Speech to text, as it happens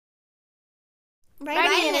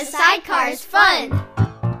Riding in a sidecar is fun!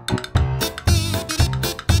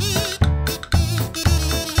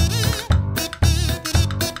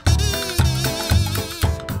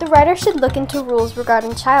 The rider should look into rules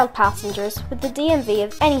regarding child passengers with the DMV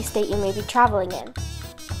of any state you may be traveling in.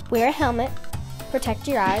 Wear a helmet, protect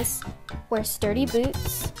your eyes, wear sturdy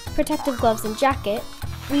boots, protective gloves and jacket.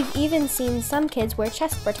 We've even seen some kids wear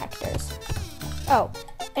chest protectors. Oh,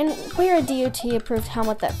 and wear a DOT-approved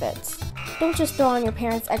helmet that fits. Don't just throw on your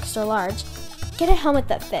parents' extra large. Get a helmet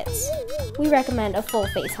that fits. We recommend a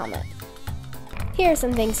full-face helmet. Here are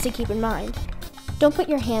some things to keep in mind. Don't put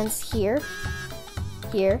your hands here,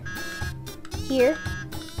 here, here,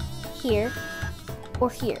 here, or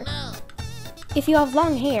here. If you have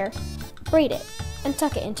long hair, braid it and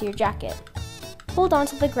tuck it into your jacket. Hold on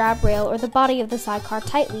to the grab rail or the body of the sidecar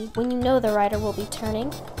tightly when you know the rider will be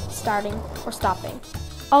turning, starting, or stopping.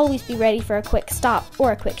 Always be ready for a quick stop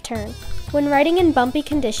or a quick turn. When riding in bumpy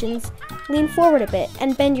conditions, lean forward a bit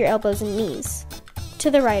and bend your elbows and knees. To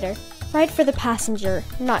the rider, ride for the passenger,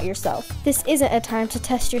 not yourself. This isn't a time to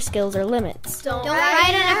test your skills or limits. Don't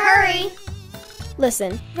ride in a hurry!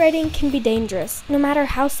 Listen, riding can be dangerous, no matter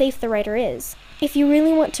how safe the rider is. If you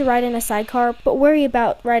really want to ride in a sidecar but worry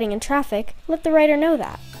about riding in traffic, let the rider know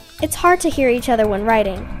that. It's hard to hear each other when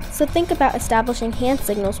riding, so think about establishing hand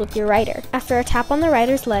signals with your rider. After a tap on the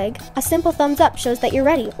rider's leg, a simple thumbs up shows that you're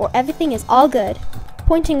ready or everything is all good.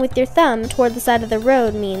 Pointing with your thumb toward the side of the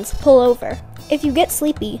road means pull over. If you get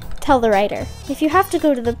sleepy, tell the rider. If you have to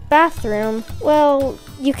go to the bathroom, well,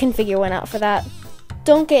 you can figure one out for that.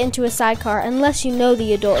 Don't get into a sidecar unless you know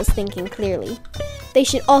the adult is thinking clearly. They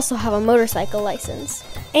should also have a motorcycle license.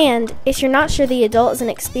 And if you're not sure the adult is an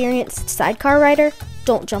experienced sidecar rider,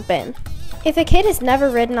 don't jump in. If a kid has never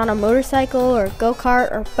ridden on a motorcycle or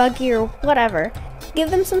go-kart or buggy or whatever, give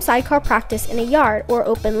them some sidecar practice in a yard or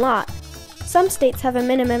open lot. Some states have a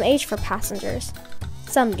minimum age for passengers.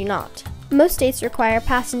 Some do not. Most states require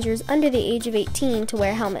passengers under the age of 18 to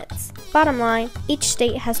wear helmets. Bottom line, each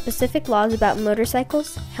state has specific laws about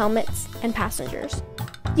motorcycles, helmets, and passengers.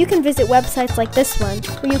 You can visit websites like this one,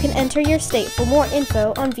 where you can enter your state for more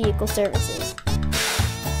info on vehicle services.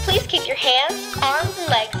 Please keep your hands, arms, and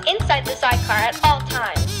legs inside the sidecar at all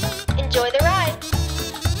times. Enjoy the ride!